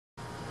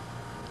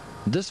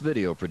This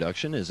video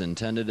production is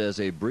intended as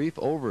a brief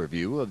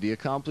overview of the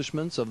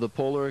accomplishments of the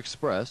Polar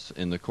Express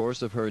in the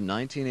course of her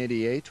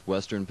 1988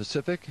 Western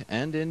Pacific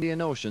and Indian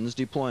Oceans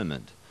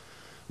deployment.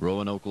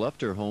 Roanoke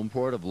left her home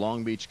port of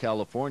Long Beach,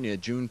 California,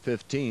 June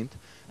 15th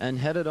and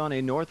headed on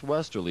a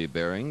northwesterly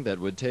bearing that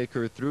would take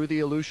her through the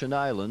Aleutian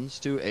Islands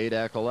to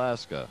Adak,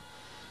 Alaska.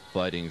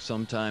 Fighting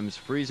sometimes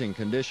freezing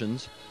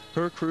conditions,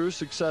 her crew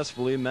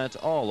successfully met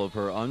all of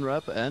her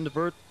UNREP and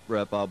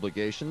VERTREP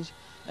obligations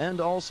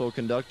and also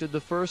conducted the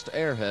first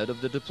airhead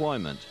of the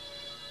deployment.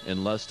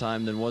 In less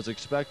time than was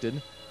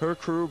expected, her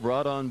crew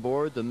brought on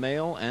board the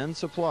mail and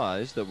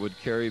supplies that would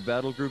carry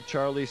Battle Group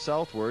Charlie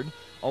southward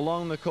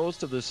along the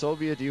coast of the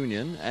Soviet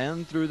Union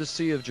and through the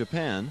Sea of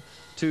Japan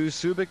to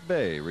Subic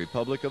Bay,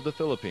 Republic of the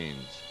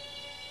Philippines.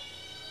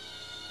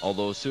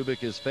 Although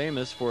Subic is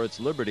famous for its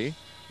liberty,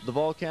 the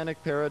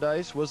volcanic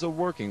paradise was a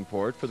working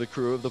port for the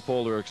crew of the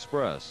Polar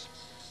Express.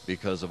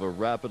 Because of a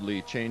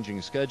rapidly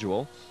changing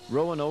schedule,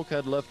 Roanoke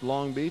had left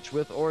Long Beach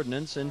with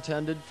ordnance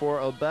intended for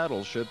a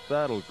battleship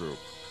battle group.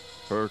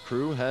 Her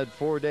crew had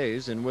 4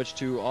 days in which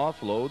to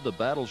offload the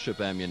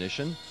battleship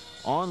ammunition,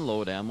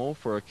 onload ammo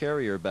for a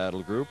carrier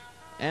battle group,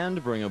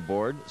 and bring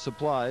aboard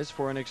supplies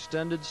for an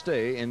extended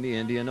stay in the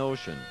Indian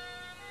Ocean.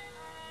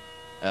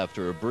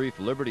 After a brief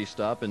liberty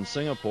stop in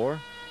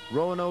Singapore,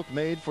 Roanoke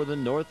made for the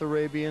North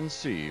Arabian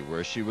Sea,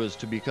 where she was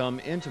to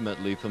become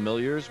intimately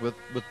familiar with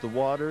the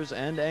waters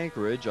and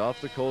anchorage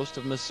off the coast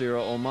of Masira,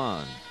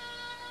 Oman.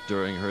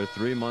 During her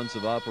 3 months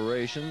of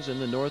operations in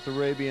the North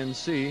Arabian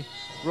Sea,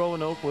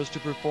 Roanoke was to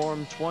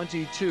perform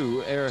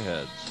 22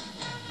 airheads.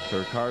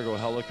 Her cargo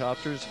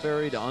helicopters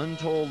ferried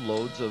untold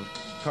loads of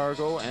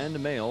cargo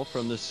and mail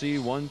from the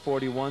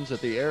C-141s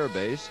at the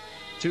airbase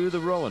to the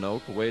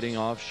Roanoke waiting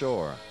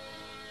offshore.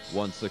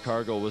 Once the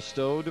cargo was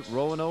stowed,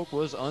 Roanoke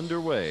was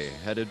underway,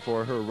 headed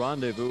for her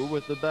rendezvous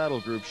with the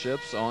battle group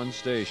ships on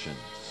station.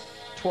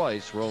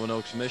 Twice,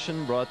 Roanoke's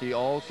mission brought the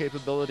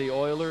all-capability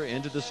oiler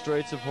into the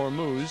Straits of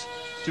Hormuz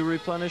to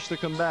replenish the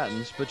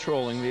combatants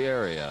patrolling the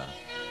area.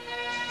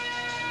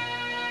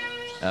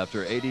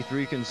 After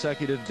 83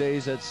 consecutive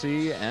days at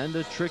sea and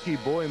a tricky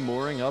buoy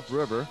mooring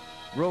upriver,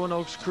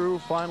 Roanoke's crew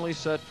finally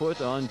set foot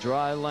on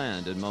dry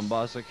land in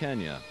Mombasa,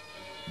 Kenya.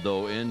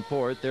 Though in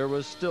port, there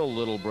was still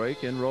little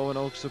break in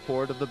Roanoke's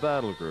support of the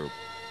battle group.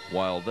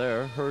 While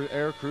there, her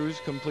air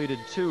crews completed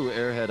 2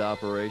 airhead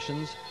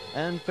operations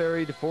and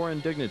ferried foreign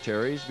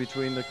dignitaries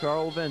between the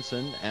Carl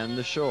Vinson and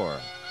the shore.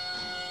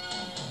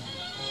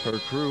 Her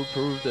crew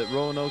proved that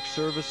Roanoke's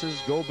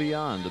services go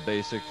beyond the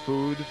basic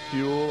food,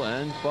 fuel,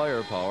 and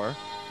firepower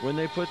when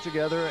they put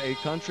together a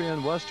country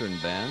and western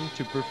band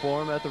to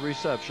perform at the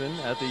reception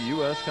at the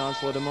U.S.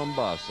 Consulate in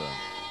Mombasa.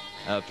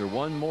 After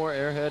one more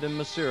airhead in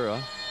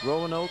Masira,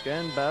 Roanoke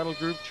and Battle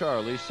Group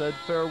Charlie said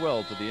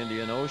farewell to the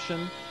Indian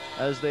Ocean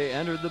as they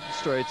entered the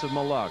Straits of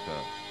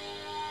Malacca.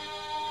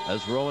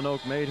 As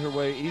Roanoke made her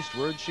way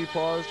eastward, she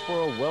paused for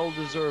a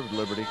well-deserved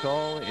liberty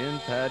call in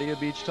Pattaya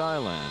Beach,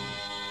 Thailand.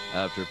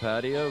 After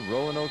Pattaya,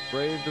 Roanoke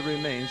braved the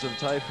remains of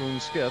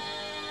Typhoon Skip,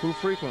 who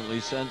frequently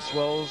sent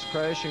swells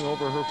crashing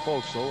over her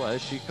forecastle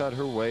as she cut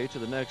her way to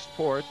the next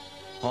port,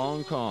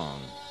 Hong Kong.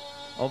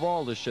 Of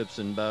all the ships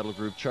in Battle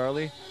Group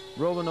Charlie,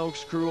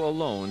 Roanoke's crew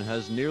alone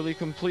has nearly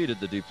completed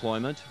the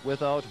deployment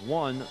without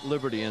one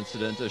liberty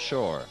incident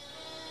ashore.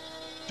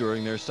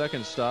 During their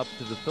second stop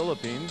to the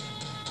Philippines,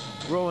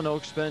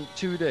 Roanoke spent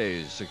 2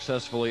 days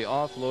successfully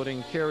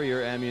offloading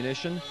carrier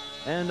ammunition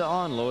and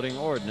onloading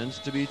ordnance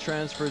to be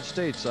transferred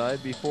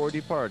stateside before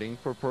departing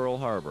for Pearl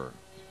Harbor.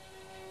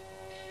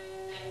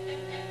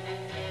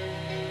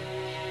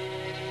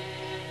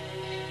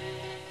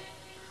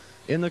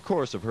 In the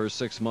course of her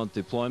 6-month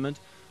deployment,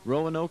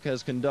 Roanoke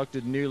has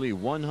conducted nearly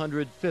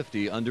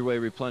 150 underway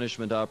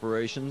replenishment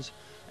operations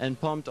and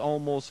pumped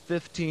almost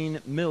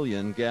 15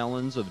 million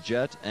gallons of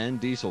jet and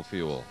diesel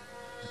fuel.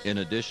 In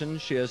addition,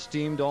 she has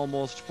steamed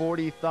almost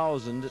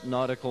 40,000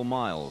 nautical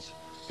miles,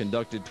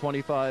 conducted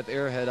 25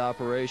 airhead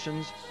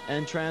operations,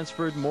 and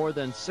transferred more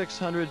than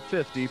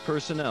 650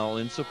 personnel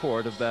in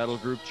support of Battle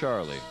Group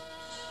Charlie.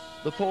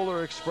 The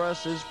Polar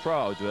Express is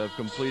proud to have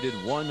completed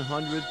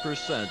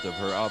 100% of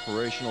her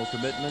operational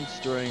commitments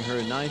during her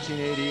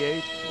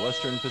 1988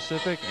 Western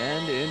Pacific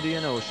and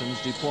Indian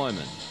Oceans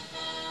deployment.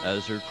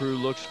 As her crew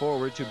looks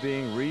forward to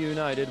being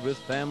reunited with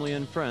family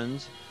and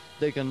friends,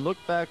 they can look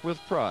back with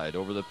pride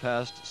over the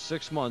past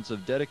 6 months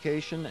of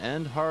dedication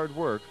and hard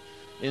work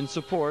in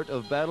support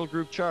of Battle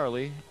Group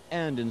Charlie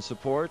and in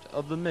support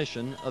of the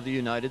mission of the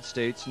United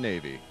States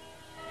Navy.